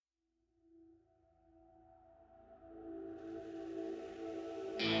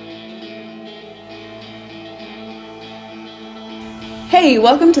Hey,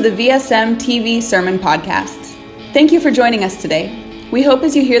 welcome to the VSM TV Sermon Podcast. Thank you for joining us today. We hope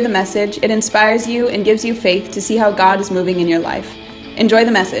as you hear the message, it inspires you and gives you faith to see how God is moving in your life. Enjoy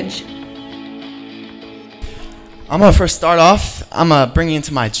the message. I'm going to first start off. I'm going to bring you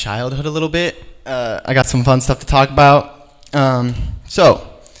into my childhood a little bit. I got some fun stuff to talk about. So,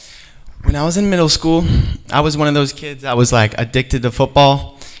 when I was in middle school, I was one of those kids that was like addicted to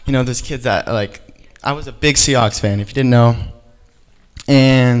football. You know, those kids that I was a big Seahawks fan, if you didn't know.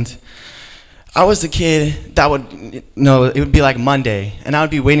 And I was the kid that would, it would be like Monday, and I would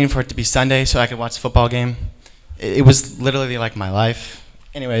be waiting for it to be Sunday so I could watch the football game. It was literally like my life.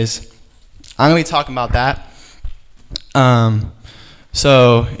 Anyways, I'm going to be talking about that.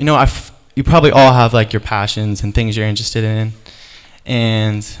 So, you probably all have like your passions and things you're interested in.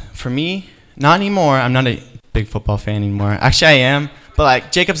 And for me, not anymore. I'm not a big football fan anymore. Actually, I am. But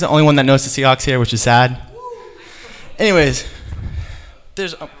like Jacob's the only one that knows the Seahawks here, which is sad. Anyways,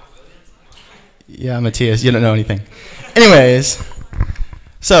 Matthias, you don't know anything. Anyways,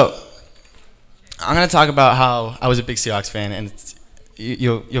 so I'm gonna talk about how I was a big Seahawks fan, and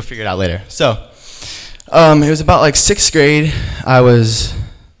you'll figure it out later. So, it was about like 6th grade.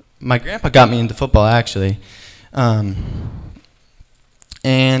 My grandpa got me into football actually, and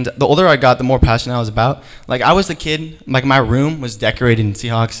the older I got, the more passionate I was about. Like I was the kid. Like my room was decorated in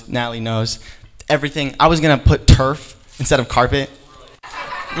Seahawks. Natalie knows everything. I was gonna put turf instead of carpet.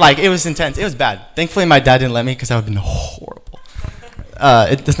 Like, it was intense. It was bad. Thankfully, my dad didn't let me because that would have been horrible.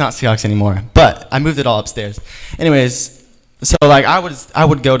 It's not Seahawks anymore. But I moved it all upstairs. Anyways, so, like, I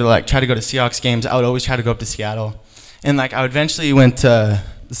would go to, like, try to go to Seahawks games. I would always try to go up to Seattle. And, like, I eventually went to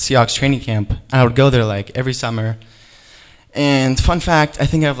the Seahawks training camp. And I would go there, like, every summer. And fun fact, I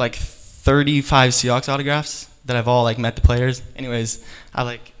think I have, like, 35 Seahawks autographs that I've all, like, met the players. Anyways, I,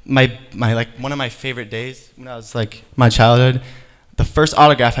 like, one of my favorite days when I was, like, my childhood, the first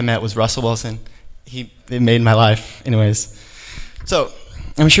autograph I met was Russell Wilson. It made my life. Anyways, so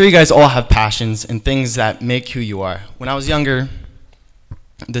I'm sure you guys all have passions and things that make who you are. When I was younger,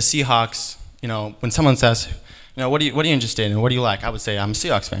 the Seahawks, when someone says, what are you interested in? What do you like? I would say I'm a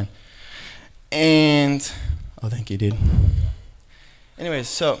Seahawks fan. And, oh, thank you, dude. Anyways,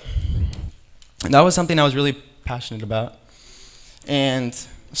 so that was something I was really passionate about. And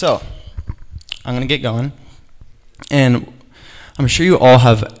so I'm going to get going. And I'm sure you all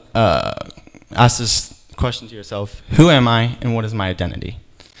have asked this question to yourself: who am I and what is my identity?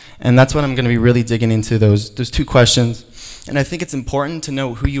 And that's what I'm going to be really digging into, those two questions. And I think it's important to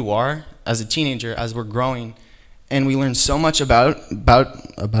know who you are as a teenager, as we're growing, and we learn so much about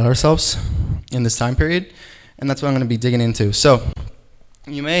ourselves in this time period. And that's what I'm going to be digging into. So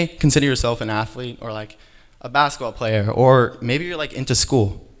you may consider yourself an athlete or like a basketball player, or maybe you're like into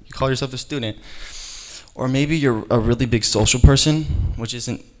school. You call yourself a student. Or maybe you're a really big social person, which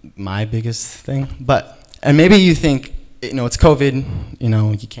isn't my biggest thing. And maybe you think, it's COVID,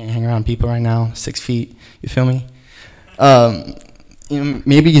 you can't hang around people right now, 6 feet, you feel me?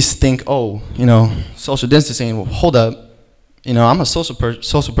 Maybe you think, social distancing, well, hold up, I'm a social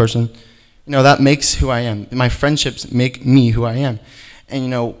person, that makes who I am. My friendships make me who I am.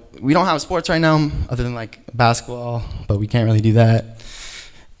 And, we don't have sports right now other than like basketball, but we can't really do that.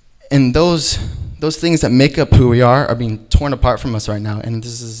 And those things that make up who we are being torn apart from us right now. And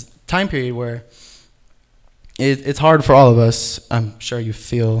this is a time period where it's hard for all of us. I'm sure you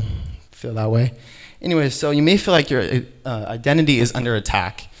feel that way. Anyway, so you may feel like your identity is under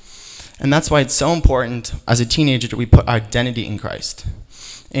attack. And that's why it's so important as a teenager that we put our identity in Christ.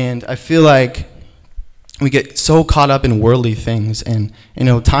 And I feel like we get so caught up in worldly things, and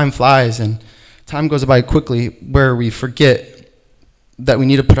time flies and time goes by quickly, where we forget that we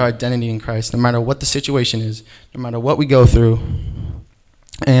need to put our identity in Christ no matter what the situation is, no matter what we go through.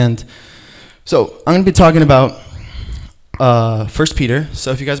 And so I'm going to be talking about 1 Peter.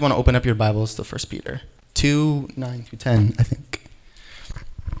 So if you guys want to open up your Bibles to 1 Peter 2, 9 through 10, I think.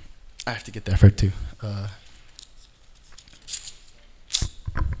 I have to get there for it too.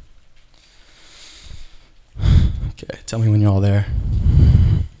 Okay, tell me when you're all there.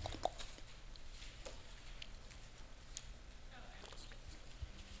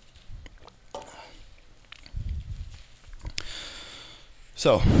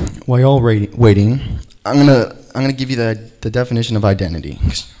 So, while you're all waiting, I'm gonna give you the definition of identity.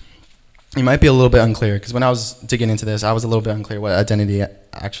 It might be a little bit unclear, because when I was digging into this, I was a little bit unclear what identity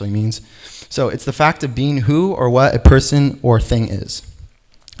actually means. So, it's the fact of being who or what a person or thing is.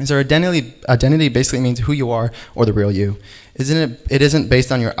 And so identity basically means who you are or the real you. It isn't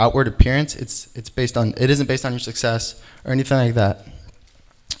based on your outward appearance. It isn't based on your success or anything like that.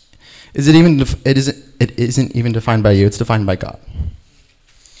 It isn't even defined by you. It's defined by God.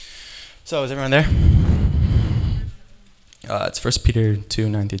 So is everyone there? It's 1 Peter 2,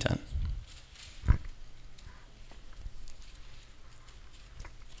 9 through 10.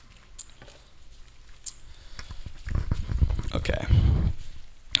 Okay.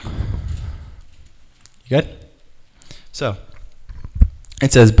 You good? So,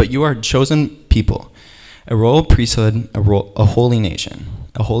 it says, "But you are a chosen people, a royal priesthood, a holy nation,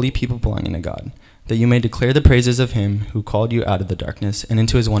 a holy people belonging to God, that you may declare the praises of him who called you out of the darkness and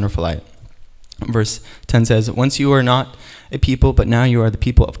into his wonderful light." Verse 10 says, "Once you were not a people, but now you are the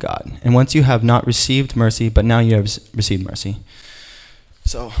people of God. And once you have not received mercy, but now you have received mercy."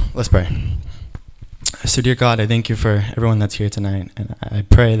 So, let's pray. So, dear God, I thank you for everyone that's here tonight. And I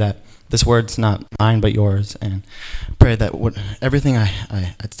pray that this word's not mine, but yours. And pray that everything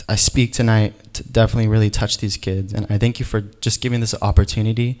I speak tonight to definitely really touch these kids. And I thank you for just giving this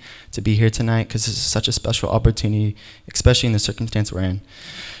opportunity to be here tonight, because this is such a special opportunity, especially in the circumstance we're in,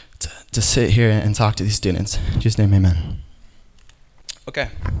 to sit here and talk to these students. In Jesus' name, amen. Okay,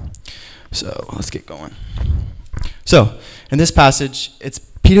 so let's get going. So, in this passage,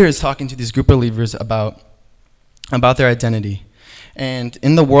 Peter is talking to these group of believers about their identity. And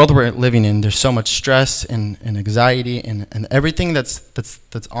in the world we're living in, there's so much stress and anxiety and everything that's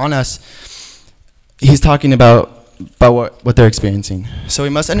on us. He's talking about what they're experiencing. So we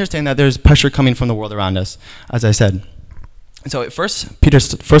must understand that there's pressure coming from the world around us, as I said. So Peter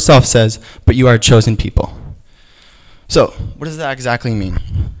first off says, "But you are a chosen people." So what does that exactly mean?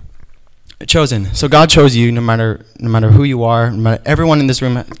 Chosen. So God chose you, no matter who you are, no matter everyone in this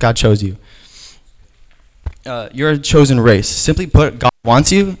room, God chose you. You're a chosen race. Simply put, God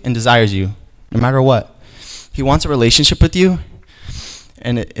wants you and desires you, no matter what. He wants a relationship with you,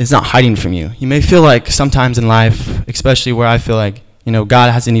 and it's not hiding from you. You may feel like sometimes in life, especially where I feel like,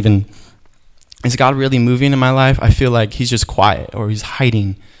 God hasn't even, is God really moving in my life? I feel like he's just quiet, or he's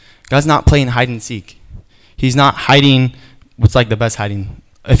hiding. God's not playing hide and seek. He's not hiding what's like the best hiding.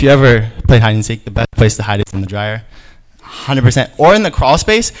 If you ever played hide and seek, the best place to hide is in the dryer, 100%. Or in the crawl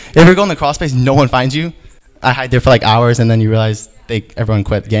space. If you ever go in the crawl space, no one finds you. I hide there for like hours, and then you realize everyone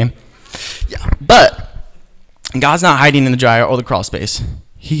quit the game. Yeah, but God's not hiding in the dryer or the crawl space.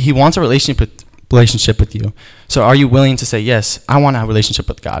 He wants a relationship with you. So are you willing to say, yes, I want a relationship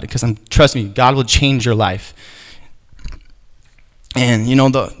with God? Because trust me, God will change your life. And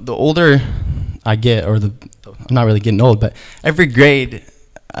the older I get, I'm not really getting old, but every grade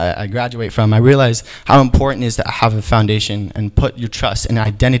I graduate from, I realize how important it is to have a foundation and put your trust and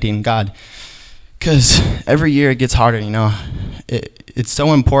identity in God. Because every year it gets harder, It's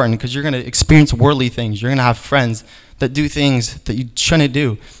so important because you're going to experience worldly things. You're going to have friends that do things that you shouldn't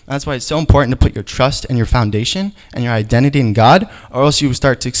do. That's why it's so important to put your trust and your foundation and your identity in God, or else you will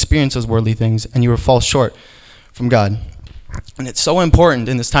start to experience those worldly things and you will fall short from God. And it's so important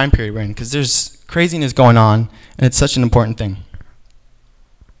in this time period we're in, because there's craziness going on, and it's such an important thing.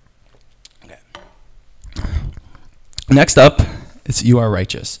 Okay. Next up, it's you are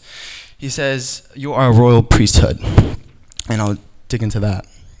righteous. He says, you are a royal priesthood. And I'll dig into that.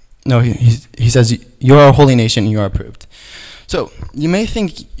 No, he says, you are a holy nation and you are approved. So you may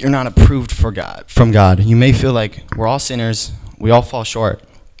think you're not approved from God. You may feel like we're all sinners. We all fall short.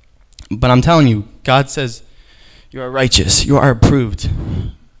 But I'm telling you, God says, you are righteous. You are approved.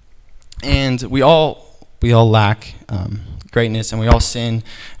 And we all lack greatness, and we all sin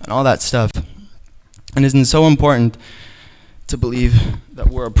and all that stuff. And it's so important to believe that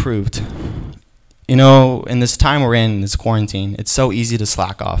we're approved. In this time we're in, this quarantine, it's so easy to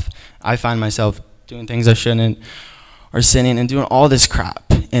slack off. I find myself doing things I shouldn't, or sinning and doing all this crap.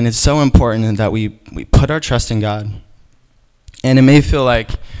 And it's so important that we put our trust in God. And it may feel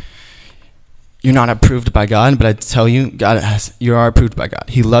like you're not approved by God, but I tell you, you are approved by God.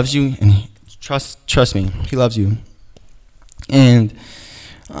 He loves you, and trust me, he loves you. And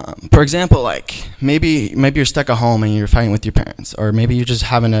for example, like maybe you're stuck at home and you're fighting with your parents, or maybe you're just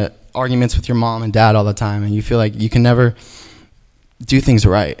having arguments with your mom and dad all the time, and you feel like you can never do things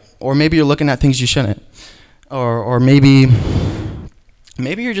right. Or maybe you're looking at things you shouldn't. Or maybe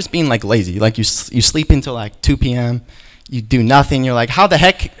you're just being like lazy. Like you sleep until like 2 p.m. You do nothing. You're like, how the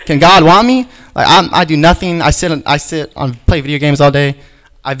heck can God want me? Like I do nothing. I sit on play video games all day.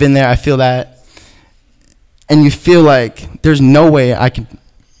 I've been there. I feel that. And you feel like there's no way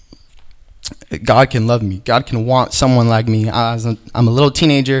God can love me. God can want someone like me. I'm a little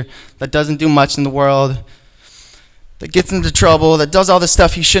teenager that doesn't do much in the world, that gets into trouble, that does all this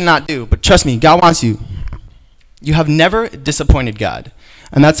stuff he should not do. But trust me, God wants you. You have never disappointed God.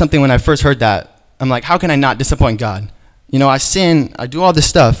 And that's something when I first heard that, I'm like, how can I not disappoint God? I sin, I do all this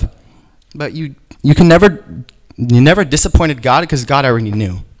stuff, but you never disappointed God because God already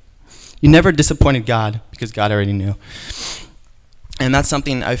knew. You never disappointed God because God already knew. And that's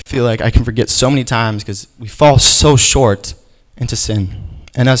something I feel like I can forget so many times because we fall so short into sin.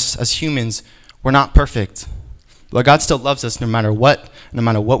 And us as humans, we're not perfect. But God still loves us no matter what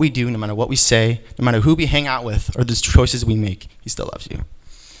we do, no matter what we say, no matter who we hang out with or the choices we make. He still loves you.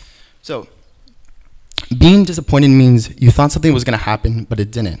 So, being disappointed means you thought something was going to happen, but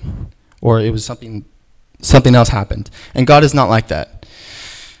it didn't. Or it was something else happened. And God is not like that.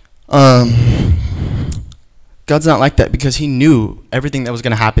 God's not like that because he knew everything that was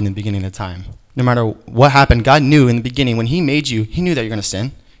going to happen in the beginning of time. No matter what happened, God knew in the beginning when he made you, he knew that you're going to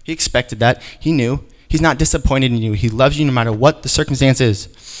sin. He expected that. He knew. He's not disappointed in you. He loves you no matter what the circumstance is.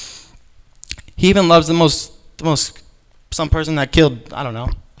 He even loves some person that killed, I don't know,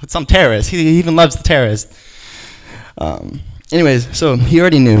 some terrorist. He even loves the terrorist. Anyways, so he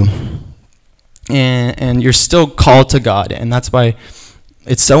already knew. And you're still called to God. And that's why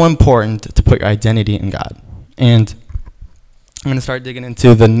it's so important to put your identity in God. And I'm going to start digging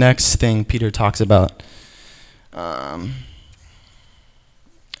into the next thing Peter talks about in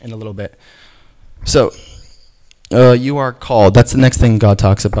a little bit. So, you are called. That's the next thing God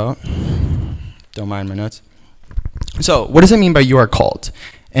talks about. Don't mind my notes. So, what does it mean by you are called?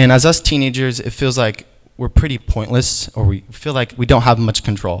 And as us teenagers, it feels like we're pretty pointless, or we feel like we don't have much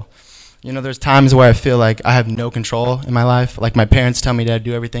control. You know, there's times where I feel like I have no control in my life. Like my parents tell me to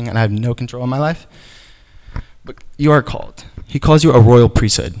do everything, and I have no control in my life. But you are called. He calls you a royal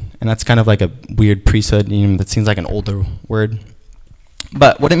priesthood, and that's kind of like a weird priesthood. That seems like an older word.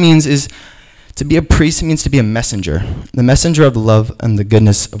 But what it means is to be a priest means to be a messenger, the messenger of the love and the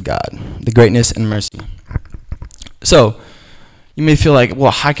goodness of God, the greatness and mercy. So you may feel like,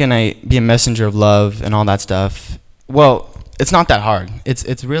 well, how can I be a messenger of love and all that stuff? Well, it's not that hard.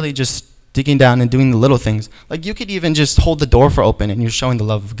 It's really just digging down and doing the little things. Like you could even just hold the door for open and you're showing the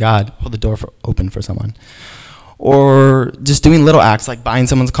love of God. Hold the door for open for someone. Or just doing little acts like buying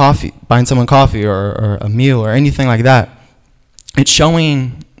someone coffee or a meal or anything like that. It's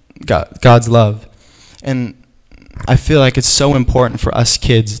showing God's love. And I feel like it's so important for us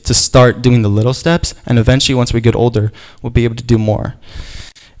kids to start doing the little steps, and eventually once we get older, we'll be able to do more.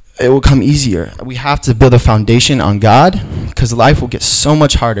 It will come easier. We have to build a foundation on God because life will get so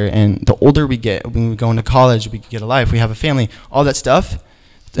much harder, and the older we get, when we go into college, we get a life, we have a family, all that stuff.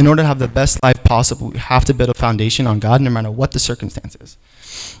 In order to have the best life possible, we have to build a foundation on God no matter what the circumstances.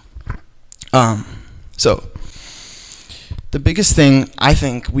 So the biggest thing I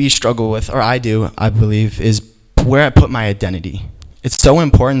think we struggle with, or I do, I believe, is where I put my identity. It's so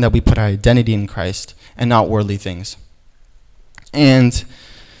important that we put our identity in Christ and not worldly things. And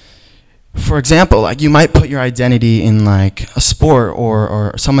for example, like you might put your identity in like a sport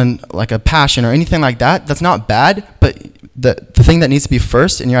or someone like a passion or anything like that. That's not bad, but the thing that needs to be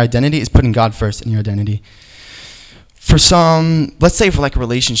first in your identity is putting God first in your identity. For some, let's say for like a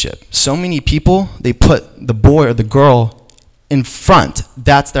relationship, so many people, they put the boy or the girl in front.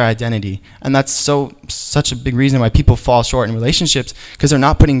 That's their identity. And that's such a big reason why people fall short in relationships, because they're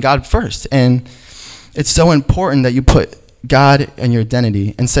not putting God first. And it's so important that you put God in your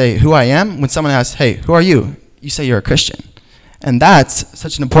identity and say who I am. When someone asks, hey, who are you? You say you're a Christian. And that's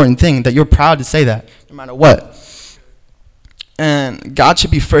such an important thing that you're proud to say that no matter what. And God should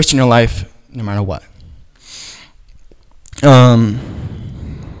be first in your life no matter what.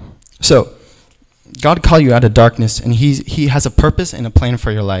 So God called you out of darkness, and he has a purpose and a plan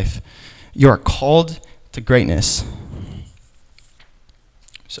for your life. You are called to greatness.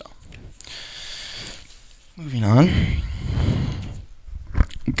 So, moving on.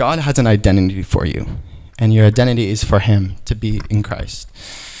 God has an identity for you, and your identity is for him to be in Christ.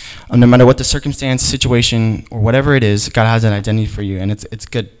 No matter what the circumstance, situation, or whatever it is, God has an identity for you, and it's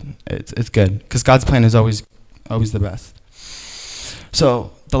good. It's good, because God's plan is always the best.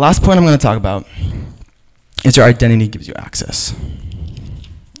 So, the last point I'm going to talk about is your identity gives you access.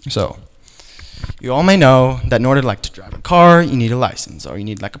 So, you all may know that in order to drive a car, you need a license, or you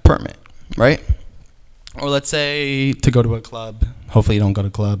need like a permit, right? Or let's say to go to a club. Hopefully you don't go to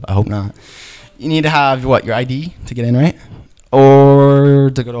a club. I hope not. You need to have, your ID to get in, right?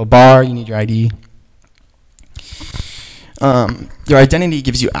 Or to go to a bar, you need your ID. Your identity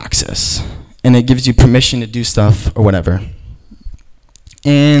gives you access, and it gives you permission to do stuff or whatever.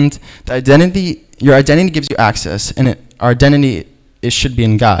 And your identity gives you access, and our identity should be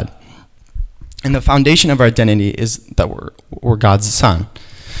in God. And the foundation of our identity is that we're God's son.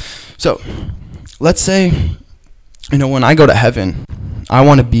 So, let's say, when I go to heaven, I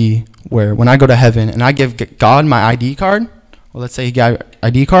want to be where when I go to heaven and I give God my ID card, well, let's say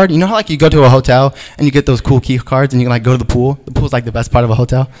ID card. You know how like you go to a hotel and you get those cool key cards and you can like go to the pool? The pool's like the best part of a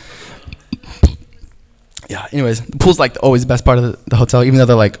hotel. Yeah, anyways, the pool's like always the best part of the hotel, even though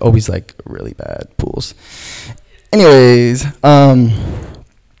they're like always like really bad pools. Anyways,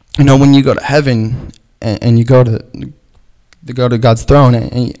 you know, when you go to heaven and you go to God's throne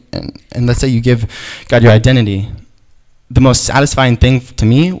and let's say you give God your identity, the most satisfying thing to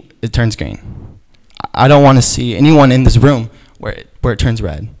me, it turns green. I don't want to see anyone in this room where it turns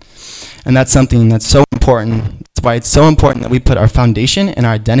red. And that's something that's so important. That's why it's so important that we put our foundation and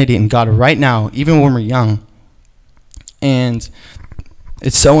our identity in God right now, even when we're young. And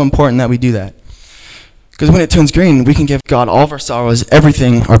it's so important that we do that. Because when it turns green, we can give God all of our sorrows,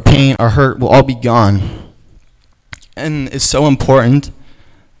 everything, our pain, our hurt will all be gone. And it's so important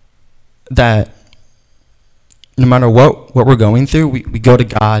that no matter what we're going through, we go to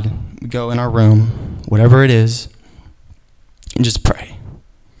God, we go in our room, whatever it is, and just pray.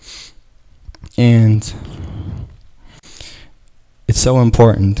 And it's so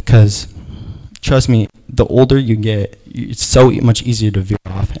important because, trust me, the older you get, it's so much easier to veer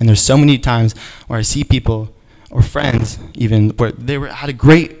off. And there's so many times where I see people, or friends even, where had a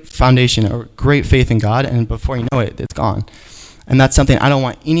great foundation or great faith in God, and before you know it, it's gone. And that's something I don't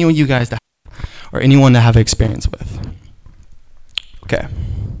want any of you guys to have, or anyone to have experience with. Okay.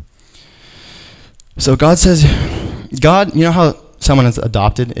 So God says, you know how someone is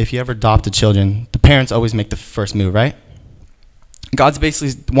adopted? If you ever adopted children, the parents always make the first move, right? God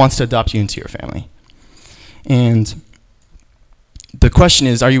basically wants to adopt you into your family. And the question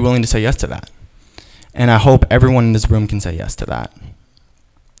is, are you willing to say yes to that? And I hope everyone in this room can say yes to that.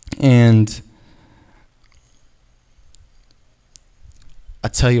 And I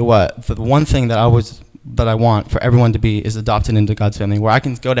tell you what, the one thing that I want for everyone to be is adopted into God's family, where I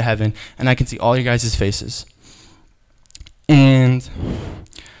can go to heaven and I can see all your guys' faces. And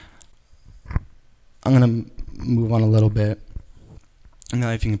I'm going to move on a little bit. I don't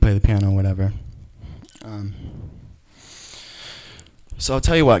know if you can play the piano or whatever. So I'll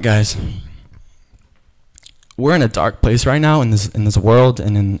tell you what, guys. We're in a dark place right now in this world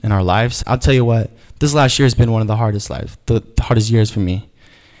and in our lives. I'll tell you what, this last year has been one of the hardest years for me.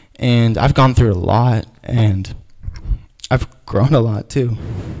 And I've gone through a lot, and I've grown a lot too.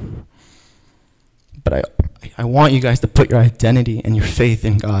 But I want you guys to put your identity and your faith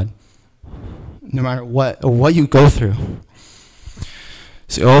in God, no matter what you go through.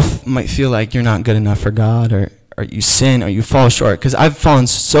 So you all might feel like you're not good enough for God, or you sin, or you fall short, because I've fallen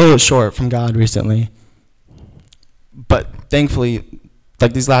so short from God recently. But thankfully,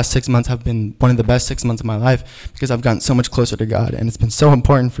 like these last 6 months have been one of the best 6 months of my life, because I've gotten so much closer to God, and it's been so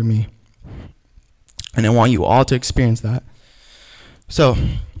important for me. And I want you all to experience that. So,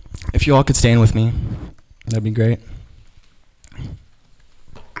 if you all could stand with me, that'd be great.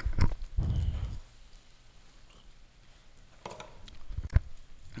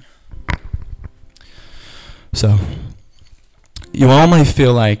 So, you all might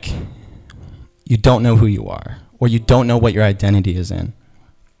feel like you don't know who you are, or you don't know what your identity is in.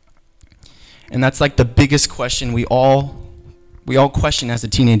 And that's like the biggest question we all question as a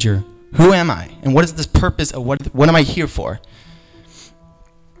teenager. Who am I? And what is this purpose of what am I here for?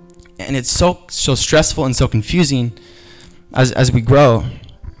 And it's so stressful and so confusing as we grow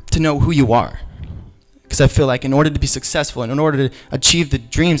to know who you are. Because I feel like in order to be successful and in order to achieve the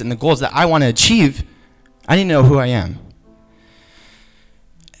dreams and the goals that I want to achieve, I need to know who I am.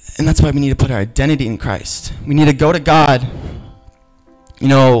 And that's why we need to put our identity in Christ. We need to go to God. You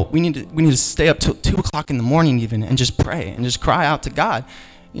know, we need to stay up till 2 o'clock in the morning even and just pray and just cry out to God.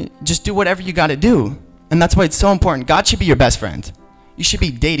 Just do whatever you got to do. And that's why it's so important. God should be your best friend. You should be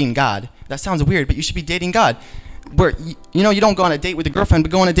dating God. That sounds weird, but you should be dating God. Where you don't go on a date with a girlfriend,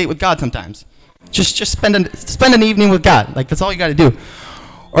 but go on a date with God sometimes. Just spend an evening with God. Like, that's all you got to do.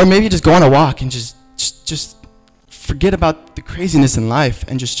 Or maybe just go on a walk and just forget about the craziness in life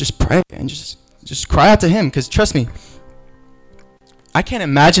and just pray and just cry out to Him. Because trust me, I can't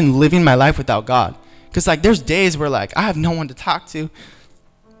imagine living my life without God. Because like there's days where like I have no one to talk to,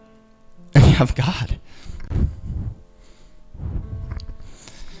 and you have God.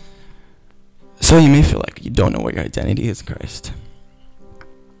 So you may feel like you don't know what your identity is in Christ.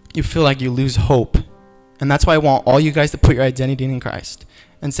 You feel like you lose hope. And that's why I want all you guys to put your identity in Christ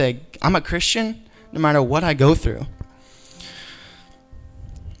and say, I'm a Christian no matter what I go through.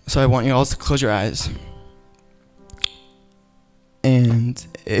 So I want you all to close your eyes. And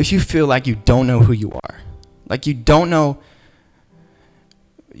if you feel like you don't know who you are, like you don't know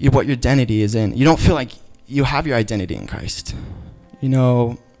what your identity is in, you don't feel like you have your identity in Christ. You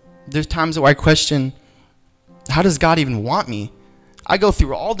know, there's times where I question, how does God even want me? I go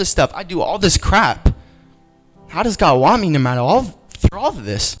through all this stuff. I do all this crap. How does God want me no matter through all of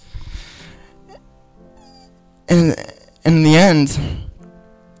this? And in the end,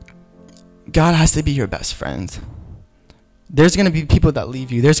 God has to be your best friend. There's going to be people that leave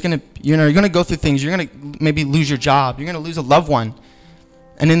you. You're going to go through things. You're going to maybe lose your job. You're going to lose a loved one.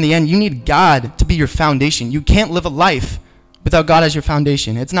 And in the end, you need God to be your foundation. You can't live a life without God as your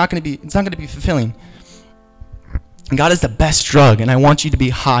foundation. It's not going to be fulfilling. And God is the best drug, and I want you to be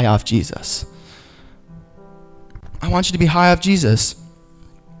high off Jesus. I want you to be high off Jesus.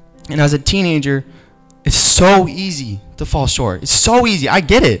 And as a teenager, it's so easy to fall short. It's so easy. I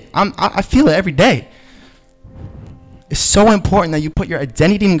get it. I feel it every day. It's so important that you put your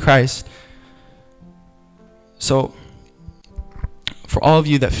identity in Christ. So, for all of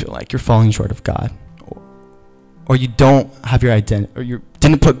you that feel like you're falling short of God, or you don't have your identity, or you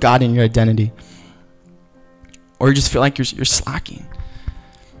didn't put God in your identity, or you just feel like you're slacking,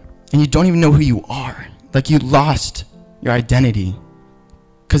 and you don't even know who you are, like you lost your identity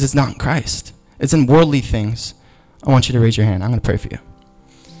because it's not in Christ. It's in worldly things. I want you to raise your hand. I'm going to pray for you.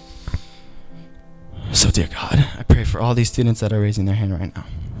 So, dear God, I pray for all these students that are raising their hand right now.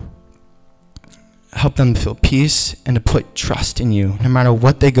 Help them feel peace and to put trust in you no matter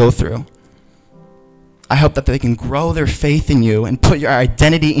what they go through. I hope that they can grow their faith in you and put your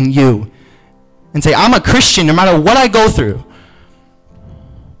identity in you and say, I'm a Christian no matter what I go through.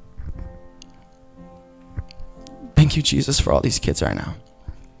 Thank you, Jesus, for all these kids right now.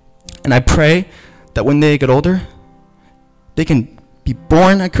 And I pray that when they get older, they can be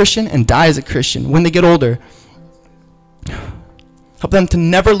born a Christian and die as a Christian when they get older. Help them to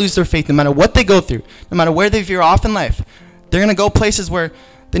never lose their faith no matter what they go through, no matter where they veer off in life. They're going to go places where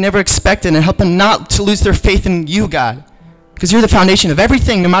they never expected, and help them not to lose their faith in you, God, because you're the foundation of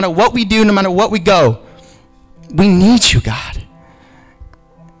everything. No matter what we do, no matter what we go, we need you, God.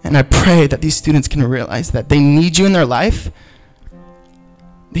 And I pray that these students can realize that they need you in their life.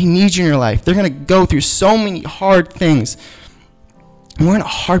 They need you in your life. They're going to go through so many hard things. And we're in a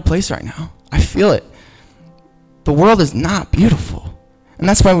hard place right now. I feel it. The world is not beautiful. And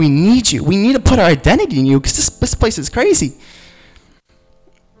that's why we need you. We need to put our identity in you, because this place is crazy.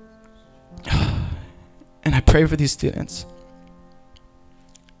 And I pray for these students.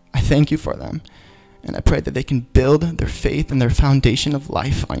 I thank you for them. And I pray that they can build their faith and their foundation of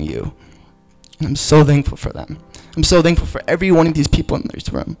life on you. And I'm so thankful for them. I'm so thankful for every one of these people in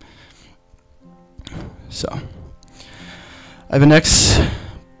this room. So, I have a next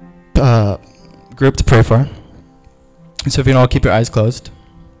group to pray for. So if you can all keep your eyes closed.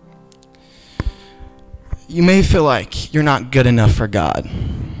 You may feel like you're not good enough for God.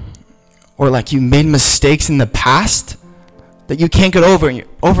 Or like you made mistakes in the past that you can't get over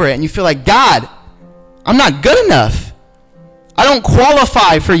it. And you feel like, God, I'm not good enough. I don't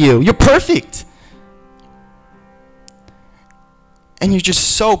qualify for you. You're perfect. And you're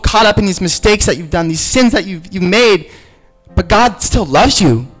just so caught up in these mistakes that you've done, these sins that you've made. But God still loves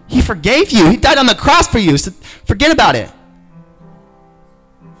you. He forgave you. He died on the cross for you. So forget about it.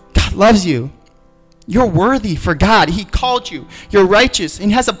 God loves you. You're worthy for God. He called you. You're righteous. And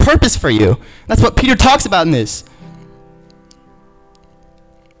He has a purpose for you. That's what Peter talks about in this.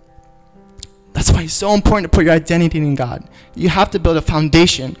 That's why it's so important to put your identity in God. You have to build a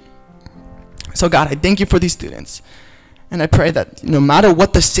foundation. So God, I thank you for these students. And I pray that no matter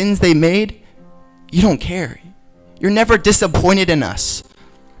what the sins they made, you don't care. You're never disappointed in us.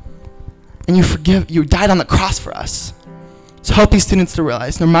 And you died on the cross for us. So help these students to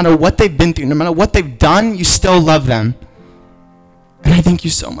realize no matter what they've been through, no matter what they've done, you still love them. And I thank you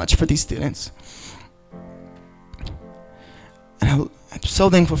so much for these students. And I'm so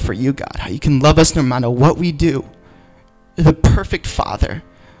thankful for you, God, how you can love us no matter what we do. You're the perfect Father.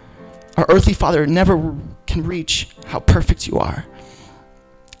 Our earthly father never can reach how perfect you are.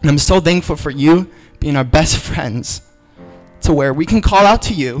 And I'm so thankful for you being our best friends, to where we can call out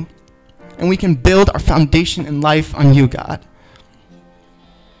to you and we can build our foundation in life on you, God.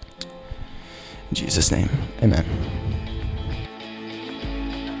 In Jesus' name, amen.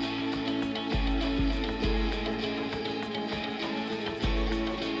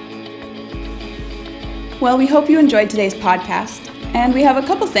 Well, we hope you enjoyed today's podcast, and we have a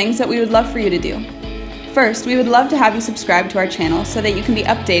couple things that we would love for you to do. First, we would love to have you subscribe to our channel so that you can be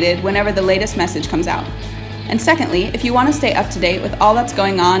updated whenever the latest message comes out. And secondly, if you want to stay up to date with all that's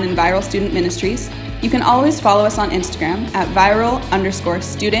going on in Viral Student Ministries, you can always follow us on Instagram at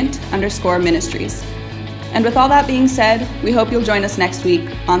viral_student_ministries. And with all that being said, we hope you'll join us next week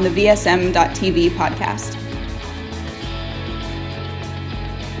on the VSM.TV podcast.